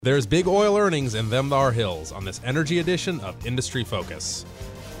There's big oil earnings in them thar hills on this energy edition of Industry Focus.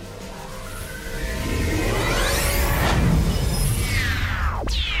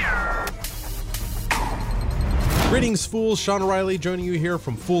 Greetings, fools. Sean O'Reilly joining you here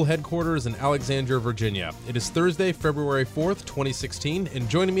from Fool Headquarters in Alexandria, Virginia. It is Thursday, February 4th, 2016, and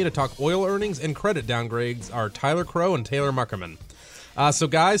joining me to talk oil earnings and credit downgrades are Tyler Crow and Taylor Muckerman. So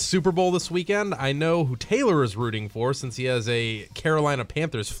guys, Super Bowl this weekend. I know who Taylor is rooting for since he has a Carolina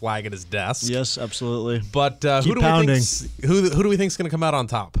Panthers flag at his desk. Yes, absolutely. But who do we think is going to come out on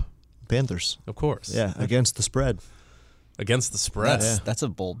top? Panthers. Of course. Yeah, against the spread. Against the spread. That's a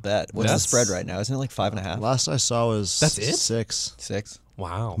bold bet. What's the spread right now? Isn't it like 5.5? Last I saw was That's it? 6. 6.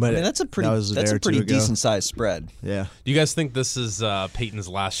 Wow. But I mean, that's a pretty decent sized spread. Yeah. Do you guys think this is Peyton's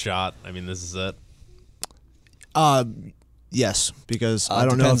last shot? I mean, this is it. Yes, because I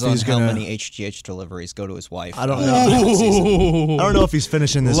don't know if he's going gonna. how many HGH deliveries go to his wife. I don't know. I don't know if he's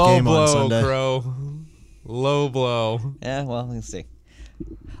finishing this game on Sunday. Crow. Low blow. Yeah, well, let's see.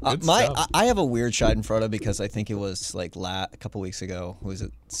 Stuff. I have a weird Schadenfreude because I think it was like a couple weeks ago. Who was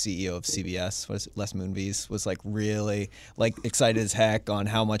it? CEO of CBS, Les Moonves, was like really like excited as heck on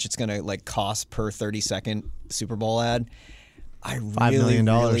how much it's gonna like cost per 30-second Super Bowl ad. I really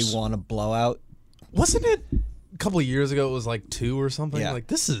want to blow out. Wasn't it a couple of years ago? It was like 2 or something. Yeah. Like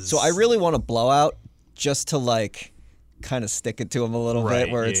this is. So I really want to blow out just to like kind of stick it to him a little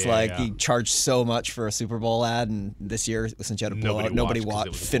bit, where it's he charged so much for a Super Bowl ad, and this year since you had a blowout, nobody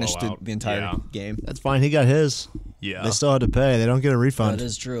finished the entire game. That's fine. He got his. Yeah, they still had to pay. They don't get a refund. That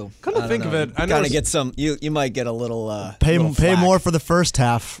is true. Come to think of it, I kind of get some. You might get a little pay more for the first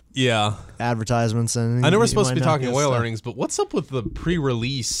half. Yeah, advertisements and I know we're supposed to be talking oil earnings, but what's up with the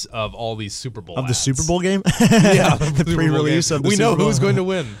pre-release of all these Super Bowl ads? The Super Bowl game? Yeah, the pre-release of the we Super know Bowl. who's going to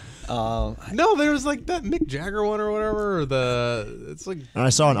win. No, there was like that Mick Jagger one or whatever. It's like. And I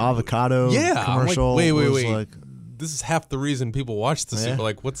saw an avocado commercial. Like, wait. Like, this is half the reason people watch the Super.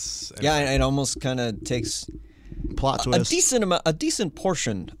 Like, what's? Yeah, it almost kind of takes plot twist. A decent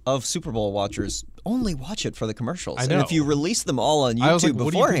portion of Super Bowl watchers only watch it for the commercials. I know. And if you release them all on YouTube I was like,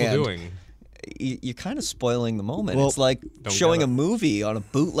 beforehand, what are you doing? You're kind of spoiling the moment. Well, it's like showing a movie on a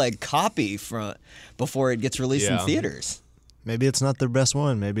bootleg copy before it gets released in theaters. Maybe it's not their best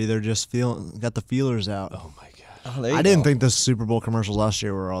one. Maybe they're just got the feelers out. Oh my gosh! Oh, I didn't think the Super Bowl commercials last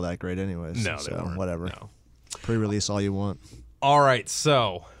year were all that great, anyways. No, so they weren't. Whatever. No. Pre-release all you want. All right,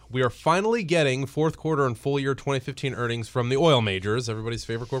 so we are finally getting fourth quarter and full year 2015 earnings from the oil majors, everybody's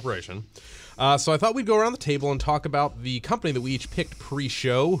favorite corporation. So I thought we'd go around the table and talk about the company that we each picked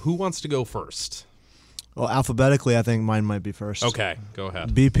pre-show. Who wants to go first? Well, alphabetically, I think mine might be first. Okay, go ahead.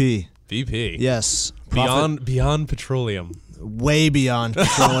 BP. Yes. Beyond petroleum. Way beyond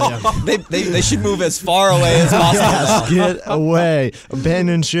petroleum. they should move as far away as possible. Yes, get away.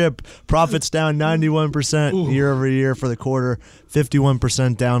 Abandoned ship. Profits down 91% year over year for the quarter,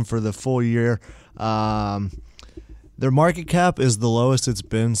 51% down for the full year. Their market cap is the lowest it's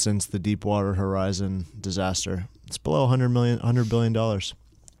been since the Deepwater Horizon disaster. It's below $100 billion.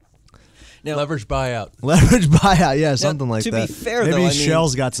 Now, Leveraged buyout. Leverage buyout, yeah, something like that. To be fair, maybe though,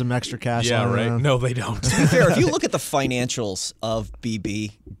 Shell's got some extra cash. Yeah, on right. around. No, they don't. To be fair, if you look at the financials of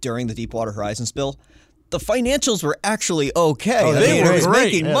BB during the Deepwater Horizon spill, the financials were actually okay. Oh, they were it was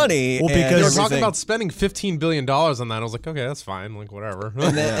great. making money. Well, and because They were everything. talking about spending $15 billion on that. I was like, okay, that's fine. Like, whatever.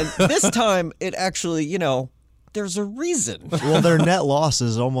 And this time, it actually, there's a reason. Well, their net loss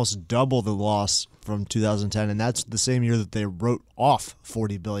is almost double the loss from 2010, and that's the same year that they wrote off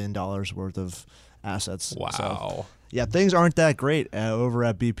 $40 billion worth of assets. Wow. So, yeah, things aren't that great over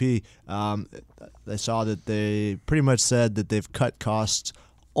at BP. They saw that they pretty much said that they've cut costs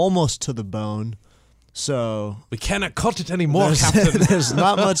almost to the bone. So we cannot cut it anymore, Captain. There's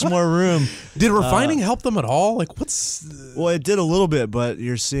not much more room. Did refining help them at all? Like, Well, it did a little bit, but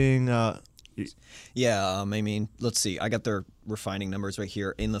you're seeing. Yeah, I mean, let's see. I got their refining numbers right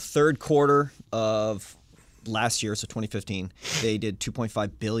here. In the third quarter of last year, so 2015, they did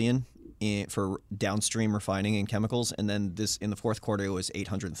 $2.5 billion for downstream refining and chemicals, and then in the fourth quarter it was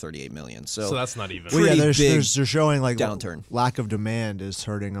 $838 million. So that's not even. Well, yeah, they're big showing like downturn. Lack of demand is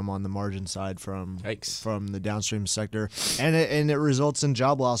hurting them on the margin side from the downstream sector, and it results in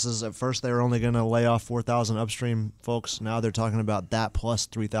job losses. At first, they were only going to lay off 4,000 upstream folks. Now they're talking about that plus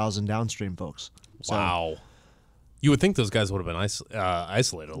 3,000 downstream folks. So, wow. You would think those guys would have been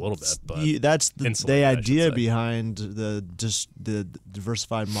isolated a little bit, but that's the insulated, idea behind the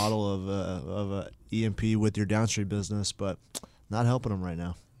diversified model of a E&P with your downstream business, but not helping them right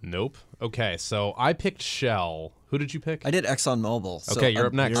now. Nope. Okay, so I picked Shell. Who did you pick? I did ExxonMobil. Okay, you're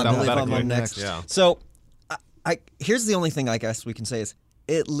up next. I believe I'm up next. Yeah. So, here's the only thing I guess we can say is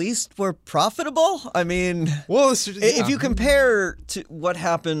at least were profitable. I mean, well, if you compare to what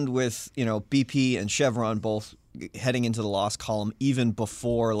happened with, BP and Chevron both heading into the loss column, even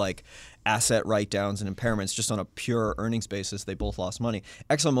before like asset write-downs and impairments, just on a pure earnings basis, they both lost money.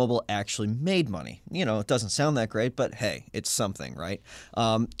 ExxonMobil actually made money. It doesn't sound that great, but hey, it's something, right?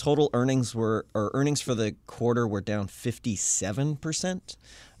 Total earnings for the quarter were down 57%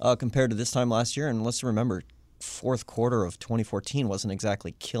 compared to this time last year. And let's remember, fourth quarter of 2014 wasn't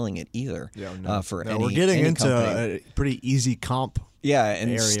exactly killing it either. We're getting into a pretty easy comp. Yeah,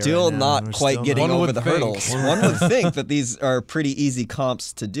 and still not quite getting over the hurdles. One would think that these are pretty easy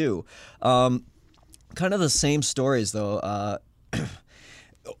comps to do. Kind of the same stories, though.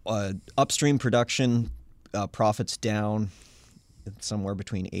 Upstream production profits down somewhere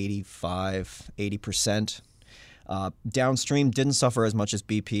between 80%. Downstream didn't suffer as much as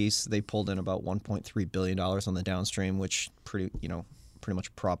BP's. They pulled in about $1.3 billion on the downstream, which pretty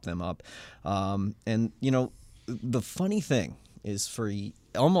much propped them up. And the funny thing is, for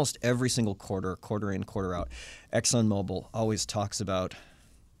almost every single quarter in, quarter out, ExxonMobil always talks about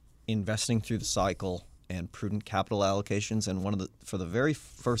investing through the cycle and prudent capital allocations. And for the very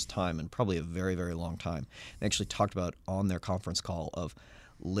first time, and probably a very, very long time, they actually talked about on their conference call of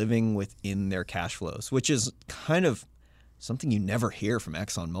living within their cash flows, which is kind of something you never hear from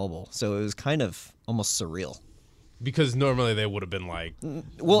ExxonMobil. So it was kind of almost surreal. Because normally they would have been like,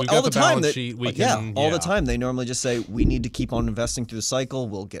 well, all the time. All the time. They normally just say, we need to keep on investing through the cycle.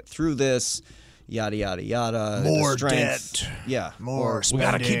 We'll get through this, yada, yada, yada. More debt. Yeah. More spending.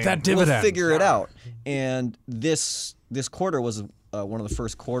 We got to keep that dividend. We'll figure it out. And this quarter was one of the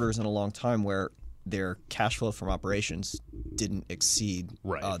first quarters in a long time where their cash flow from operations didn't exceed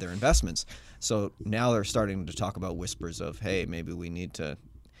their investments. So now they're starting to talk about whispers of, hey, maybe we need to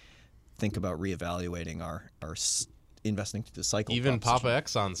think about reevaluating our investing through the cycle. Even Papa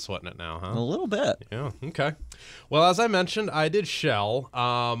Exxon's sweating it now, huh? A little bit. Yeah. Okay. Well, as I mentioned, I did Shell.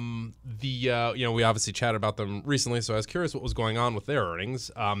 We obviously chatted about them recently, so I was curious what was going on with their earnings.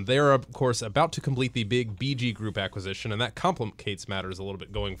 They are, of course, about to complete the big BG Group acquisition, and that complicates matters a little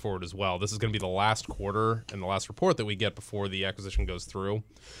bit going forward as well. This is going to be the last quarter and the last report that we get before the acquisition goes through.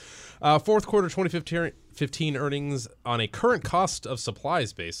 Fourth quarter 2015 earnings on a current cost of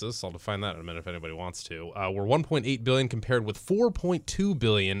supplies basis, I'll define that in a minute if anybody wants to, were $1.8 billion compared with $4.2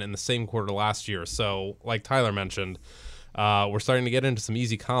 billion in the same quarter last year. So, like Tyler mentioned, we're starting to get into some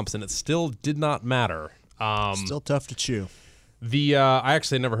easy comps, and it still did not matter. Still tough to chew. I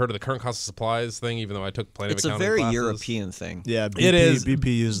actually never heard of the current cost of supplies thing, even though I took plenty of accounting classes. It's a very European thing. Yeah, it is.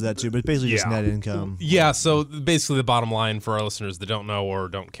 BP uses that too, but it's basically just net income. Yeah, so basically the bottom line for our listeners that don't know or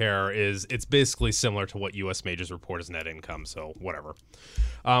don't care is it's basically similar to what U.S. majors report as net income, so whatever.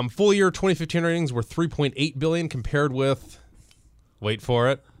 Full year 2015 earnings were $3.8 billion compared with, wait for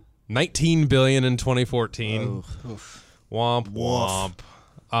it, $19 billion in 2014. Womp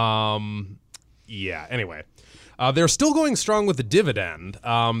womp. Yeah, anyway. They're still going strong with the dividend.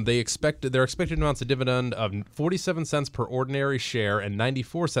 Their expected amounts of dividend of 47 cents per ordinary share and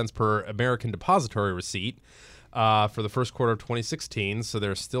 94 cents per American depository receipt for the first quarter of 2016. So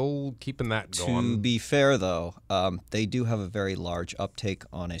they're still keeping that going. To be fair, though, they do have a very large uptake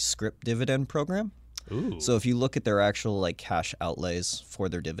on a scrip dividend program. Ooh. So if you look at their actual cash outlays for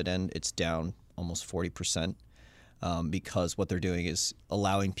their dividend, it's down almost 40% because what they're doing is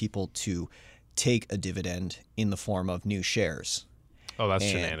allowing people to take a dividend in the form of new shares. Oh, that's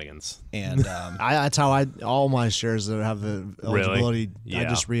shenanigans. And that's how all my shares that have the eligibility, I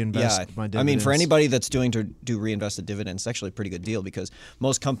just reinvest my dividends. I mean, for anybody that's doing to do reinvested dividends, it's actually a pretty good deal because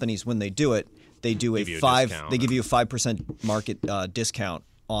most companies, when they do it, they do they give you a 5% market discount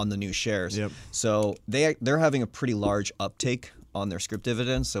on the new shares. Yep. So they're having a pretty large uptake on their scrip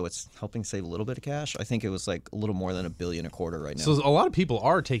dividends, so it's helping save a little bit of cash. I think it was like a little more than $1 billion a quarter right now. So a lot of people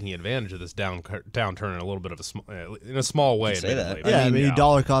are taking advantage of this downturn in a little bit of in a small way. Say that. Yeah, I mean, you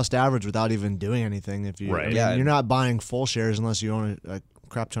dollar cost average without even doing anything. If you, you're not buying full shares unless you own a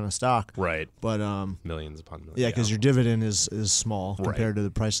crap ton of stock. Right. But millions upon millions. Yeah, because your dividend is small compared to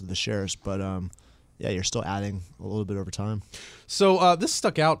the price of the shares. But yeah, you're still adding a little bit over time. So this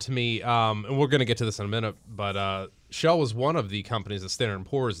stuck out to me, and we're going to get to this in a minute, but Shell was one of the companies that Standard &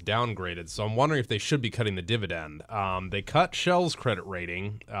 Poor's downgraded, so I'm wondering if they should be cutting the dividend. They cut Shell's credit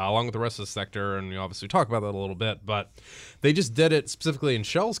rating, along with the rest of the sector, and we obviously talk about that a little bit, but they just did it specifically in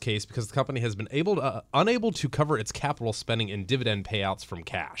Shell's case because the company has been unable to cover its capital spending and dividend payouts from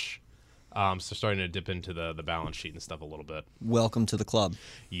cash. So starting to dip into the balance sheet and stuff a little bit. Welcome to the club.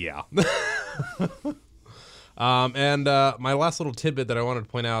 Yeah. And my last little tidbit that I wanted to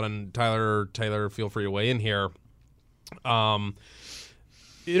point out, and Tyler, feel free to weigh in here.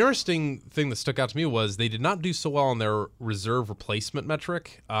 interesting thing that stuck out to me was they did not do so well on their reserve replacement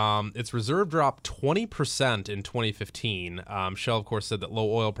metric. Its reserve dropped 20% in 2015. Shell, of course, said that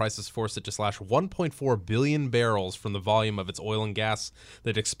low oil prices forced it to slash 1.4 billion barrels from the volume of its oil and gas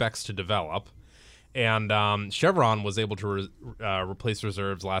that it expects to develop. And Chevron was able to replace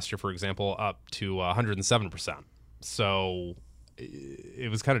reserves last year, for example, up to 107%. So it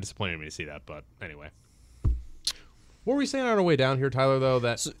was kind of disappointing to me to see that, but anyway. What were we saying on our way down here, Tyler, though,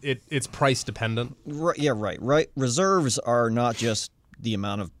 that it's price dependent? Right. Reserves are not just the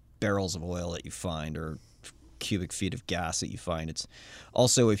amount of barrels of oil that you find or cubic feet of gas that you find. It's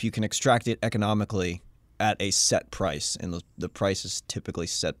also if you can extract it economically at a set price, and the price is typically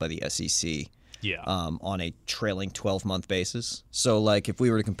set by the SEC on a trailing 12-month basis. So, like, if we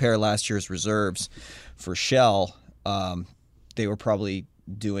were to compare last year's reserves for Shell, they were probably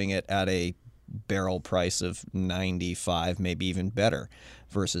doing it at a barrel price of 95, maybe even better,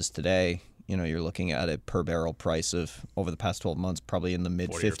 versus today, you're looking at a per barrel price of over the past 12 months, probably in the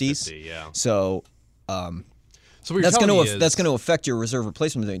mid 50s. 50, yeah. So, that's going to affect your reserve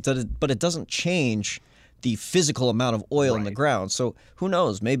replacement, but it doesn't change the physical amount of oil in the ground. So who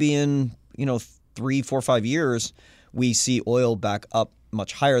knows? Maybe in 3, 4, 5 years, we see oil back up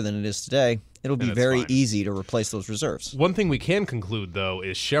much higher than it is today. It'll be very easy to replace those reserves. One thing we can conclude, though,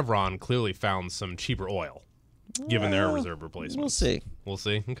 is Chevron clearly found some cheaper oil, given their reserve replacements. We'll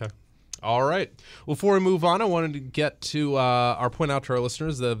see. Okay. All right. Before we move on, I wanted to get to point out to our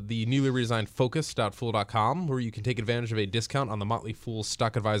listeners the newly redesigned Focus.Fool.com, where you can take advantage of a discount on the Motley Fool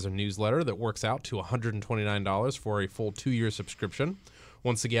Stock Advisor newsletter that works out to $129 for a full 2-year subscription.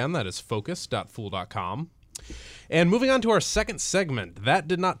 Once again, that is Focus.Fool.com. And moving on to our second segment, that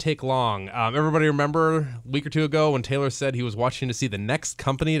did not take long. Everybody remember a week or two ago when Taylor said he was watching to see the next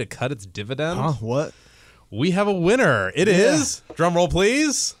company to cut its dividend? Huh? What? We have a winner. It is, drum roll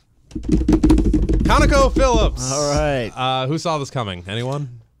please, ConocoPhillips. All right. Who saw this coming?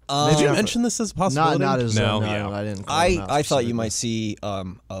 Anyone? Did you mention this as a possibility? Not as no. I didn't. I thought you might see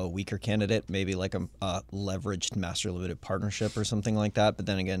a weaker candidate, maybe like a leveraged master limited partnership or something like that. But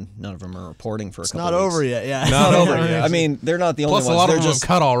then again, none of them are reporting for a couple of weeks. It's not over yet. Yeah, not over yet. I mean, they're not the only ones. Plus, a lot they're of them just have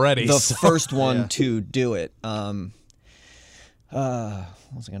cut already. The first one to do it. What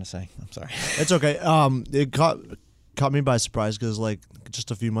was I going to say? I'm sorry. It's okay. It caught me by surprise because like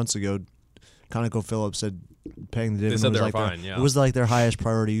just a few months ago, ConocoPhillips said paying the dividend it was like their highest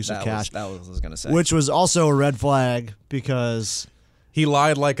priority use of cash. That was what I was going to say. Which was also a red flag because he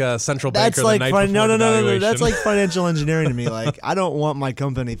lied like a central banker. That's like the night before no. That's like financial engineering to me. Like I don't want my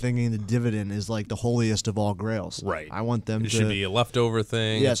company thinking the dividend is like the holiest of all grails. Right. I want them. It should be a leftover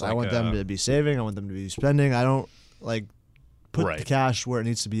thing. Yes, I want them to be saving. I want them to be spending. I don't like. Put the cash where it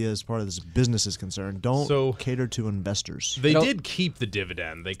needs to be as part of this business is concerned. Don't cater to investors. They did keep the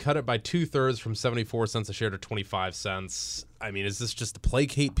dividend. They cut it by 2/3 from 74 cents a share to 25 cents. I mean, is this just to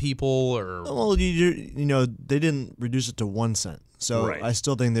placate people or? Well, they didn't reduce it to 1 cent. So I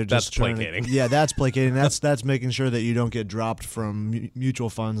still think they're just placating. That's placating. That's making sure that you don't get dropped from mutual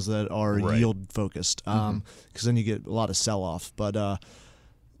funds that are yield focused. Because then you get a lot of sell off. But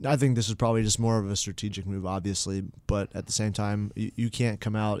I think this is probably just more of a strategic move, obviously, but at the same time, you can't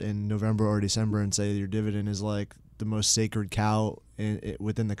come out in November or December and say your dividend is like the most sacred cow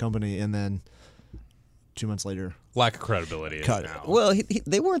within the company, and then 2 months later, lack of credibility. Cut it. Well,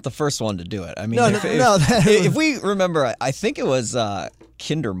 they weren't the first one to do it. I mean, if we remember, I think it was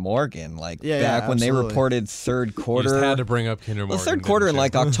Kinder Morgan, back when they reported third quarter. You just had to bring up Kinder Morgan. The third quarter in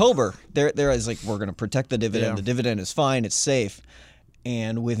like October, there is like we're going to protect the dividend. The dividend is fine. It's safe.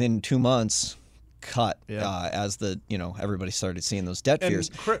 And within 2 months, cut as everybody started seeing those debt fears.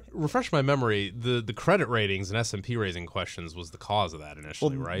 Refresh my memory. The credit ratings and S&P raising questions was the cause of that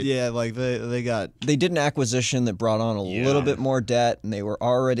initially, right? Yeah, like they did an acquisition that brought on a little bit more debt, and they were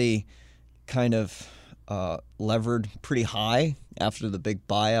already kind of levered pretty high after the big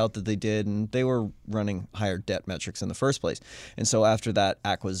buyout that they did, and they were running higher debt metrics in the first place. And so after that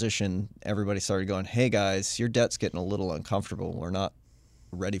acquisition, everybody started going, "Hey guys, your debt's getting a little uncomfortable. We're not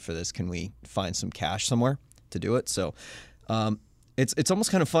ready for this. Can we find some cash somewhere to do it?" So it's almost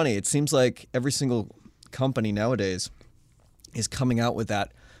kind of funny. It seems like every single company nowadays is coming out with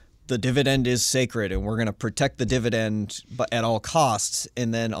that the dividend is sacred and we're going to protect the dividend but at all costs,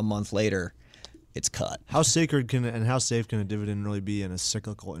 and then a month later it's cut. How sacred and how safe can a dividend really be in a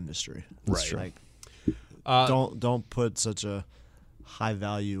cyclical industry? Right. Like, don't put such a high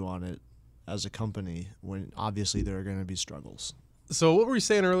value on it as a company when obviously there are going to be struggles. So what were you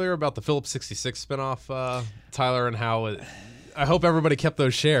saying earlier about the Phillips 66 spinoff, Tyler, and how I hope everybody kept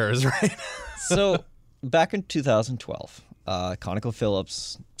those shares, right? So back in 2012,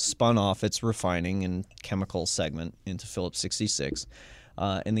 ConocoPhillips spun off its refining and chemical segment into Phillips 66.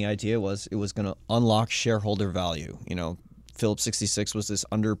 And the idea was it was going to unlock shareholder value. You know, Phillips 66 was this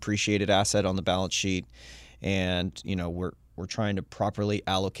underappreciated asset on the balance sheet. And, you know, we're trying to properly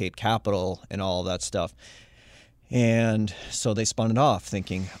allocate capital and all of that stuff. And so they spun it off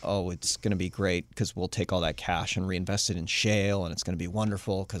thinking, oh, it's going to be great because we'll take all that cash and reinvest it in shale, and it's going to be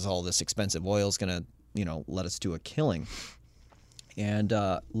wonderful because all this expensive oil is going to, you know, let us do a killing. And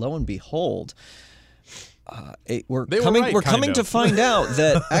lo and behold, we're coming to find out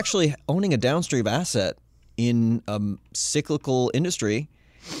that actually owning a downstream asset in a cyclical industry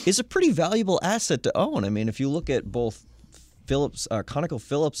is a pretty valuable asset to own. I mean, if you look at both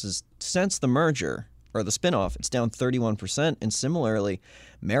ConocoPhillips since the merger or the spinoff, it's down 31%. And similarly,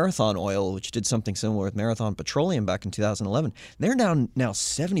 Marathon Oil, which did something similar with Marathon Petroleum back in 2011, they're down now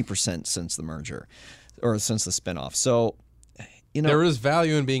 70% since the merger or since the spinoff. So, you know, there is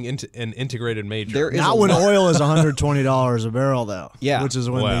value in being an integrated major. Not when oil is $120 a barrel, though. Yeah. Which is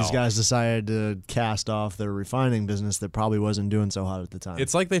when these guys decided to cast off their refining business that probably wasn't doing so hot at the time.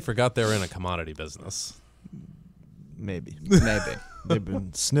 It's like they forgot they were in a commodity business. Maybe. Maybe. They've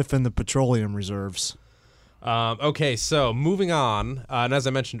been sniffing the petroleum reserves. Okay, so moving on, and as I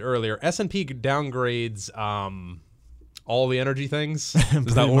mentioned earlier, S&P downgrades all the energy things.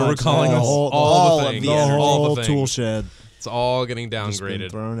 Is that what we're calling them? All the things. The whole tool shed. It's all getting downgraded. Just been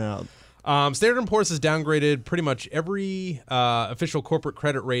thrown out. Standard & Poor's has downgraded pretty much every official corporate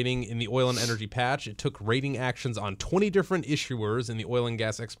credit rating in the oil and energy patch. It took rating actions on 20 different issuers in the oil and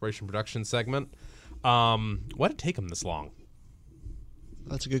gas exploration production segment. Why did it take them this long?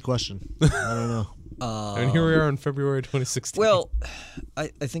 That's a good question. I don't know. And here we are in February 2016. Well, I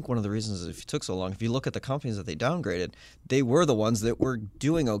think one of the reasons is if it took so long, if you look at the companies that they downgraded, they were the ones that were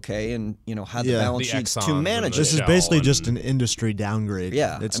doing okay and, you know, had the balance sheets to manage it. This is basically just an industry downgrade.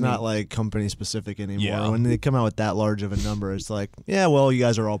 Yeah. It's not like company specific anymore. Yeah. When they come out with that large of a number, it's like, yeah, well, you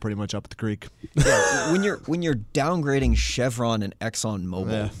guys are all pretty much up the creek. Yeah, when you're downgrading Chevron and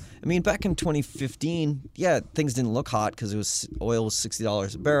ExxonMobil. Yeah. I mean, back in 2015, things didn't look hot because oil was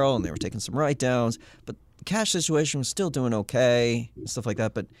 $60 a barrel and they were taking some write-downs, but the cash situation was still doing okay and stuff like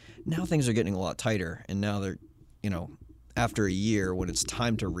that. But now things are getting a lot tighter, and now they're, you know, after a year when it's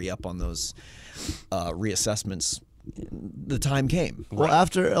time to re-up on those reassessments, the time came. Well,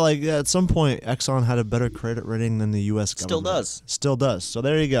 after at some point, Exxon had a better credit rating than the U.S. government. Still does. So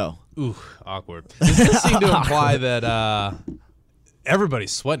there you go. Ooh, awkward. This does seem to imply that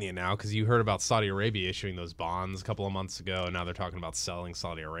everybody's sweating it now because you heard about Saudi Arabia issuing those bonds a couple of months ago, and now they're talking about selling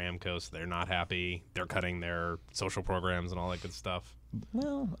Saudi Aramco, so they're not happy. They're cutting their social programs and all that good stuff.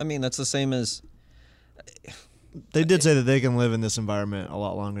 Well, I mean, that's the same as... They did say that they can live in this environment a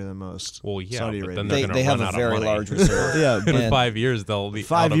lot longer than most. Well, yeah, Saudi but Arabia. then they're they have a very large reserve. Yeah, in 5 years they'll be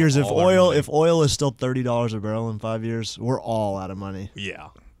 5 out years. Of If oil is still $30 a barrel in 5 years, we're all out of money. Yeah.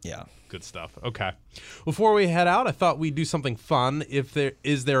 Yeah. Good stuff. Okay. Before we head out, I thought we'd do something fun.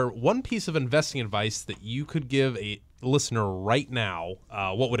 Is there one piece of investing advice that you could give a listener right now?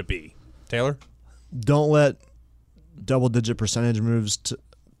 What would it be, Taylor? Don't let double-digit percentage moves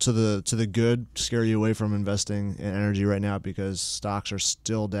to the good scare you away from investing in energy right now, because stocks are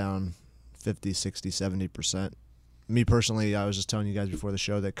still down 50, 60, 70%. Me personally, I was just telling you guys before the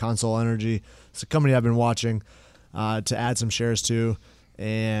show that Consol Energy, it's a company I've been watching to add some shares to.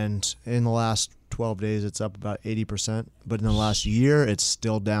 And in the last 12 days, it's up about 80%. But in the last year, it's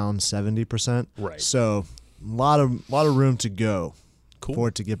still down 70%. Right. So a lot of room to go for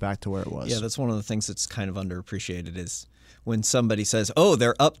it to get back to where it was. Yeah, that's one of the things that's kind of underappreciated is when somebody says, "Oh,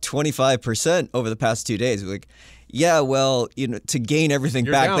 they're up 25% over the past 2 days." We're like, yeah, well, you know, to gain everything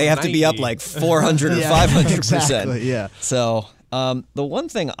back, they have 90. to be up like 400 or 500%. Exactly, yeah. So the one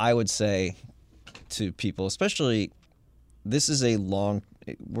thing I would say to people, especially,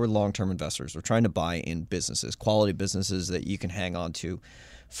 we're long-term investors. We're trying to buy in businesses, quality businesses that you can hang on to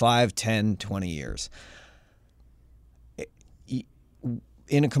 5, 10, 20 years.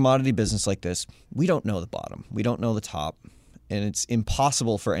 In a commodity business like this, we don't know the bottom. We don't know the top. And it's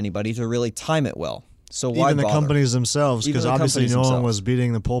impossible for anybody to really time it well. So why even the bother? companies themselves, because obviously no one themselves. was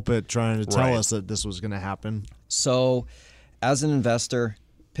beating the pulpit trying to tell Right. us that this was going to happen. So as an investor,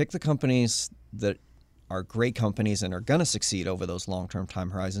 pick the companies that are great companies and are going to succeed over those long-term time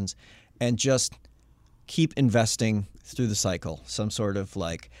horizons, and just keep investing through the cycle. Some sort of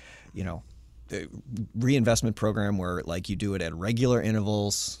reinvestment program where you do it at regular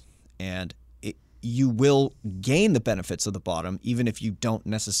intervals, and you will gain the benefits of the bottom even if you don't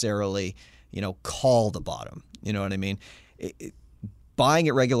necessarily, call the bottom. You know what I mean? buying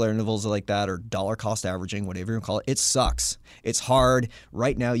at regular intervals like that, or dollar cost averaging, whatever you call it, it sucks. It's hard.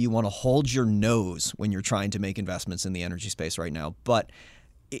 Right now, you want to hold your nose when you're trying to make investments in the energy space right now. But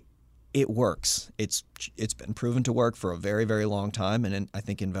it works. It's been proven to work for a very, very long time. And I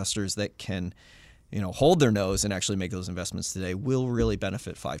think investors that can, hold their nose and actually make those investments today will really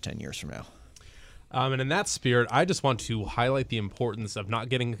benefit 5-10 years from now. And in that spirit, I just want to highlight the importance of not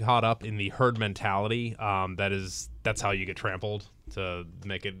getting caught up in the herd mentality. That's how you get trampled, to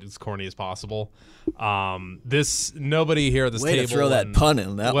make it as corny as possible. Nobody here at this table. Way to throw that pun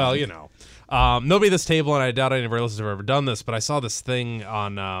in that. Well, nobody at this table, and I doubt any of our listeners have ever done this, but I saw this thing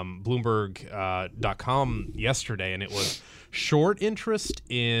on Bloomberg.com yesterday, and it was short interest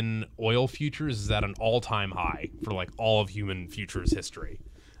in oil futures is at an all-time high for like all of human futures history.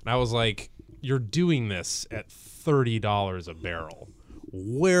 And I was like, you're doing this at $30 a barrel.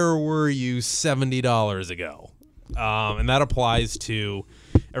 Where were you $70 ago? And that applies to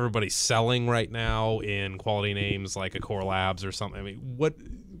everybody selling right now in quality names like a Core Labs or something. I mean, what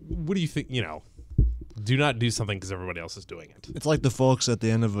do you think? Do not do something because everybody else is doing it. It's like the folks at the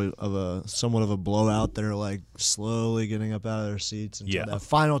end of a somewhat of a blowout. They're like slowly getting up out of their seats until that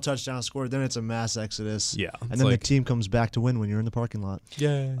final touchdown scored. Then it's a mass exodus. Yeah, and then the team comes back to win when you're in the parking lot.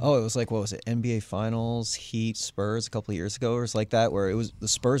 Yeah. Oh, it was like, what was it? NBA Finals, Heat, Spurs a couple of years ago, or like that, where the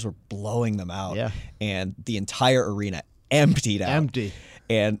Spurs were blowing them out. Yeah. And the entire arena emptied out. Empty.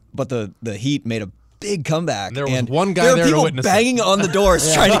 But the Heat made a big comeback. And there was one guy there to witness it. There are people banging on the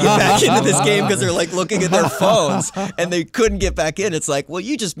doors trying to get back into this game because they're like looking at their phones and they couldn't get back in. It's like, well,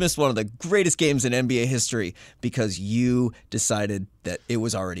 you just missed one of the greatest games in NBA history because you decided that it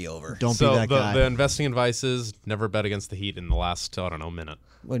was already over. Don't be that guy. The investing advice is never bet against the Heat in the last, minute.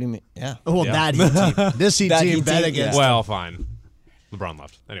 What do you mean? Yeah. Well, yeah. that Heat team. This Heat team bet against. Well, fine. LeBron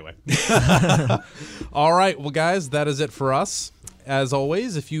left. Anyway. All right. Well, guys, that is it for us. As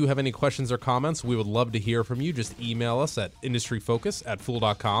always, if you have any questions or comments, we would love to hear from you. Just email us at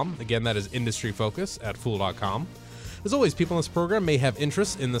industryfocus@fool.com. Again, that is industryfocus@fool.com. As always, people in this program may have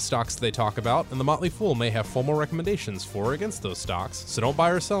interest in the stocks they talk about, and the Motley Fool may have formal recommendations for or against those stocks, so don't buy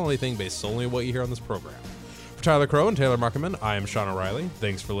or sell anything based solely on what you hear on this program. For Tyler Crow and Taylor Muckerman, I am Sean O'Reilly.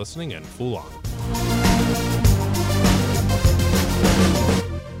 Thanks for listening, and Fool on.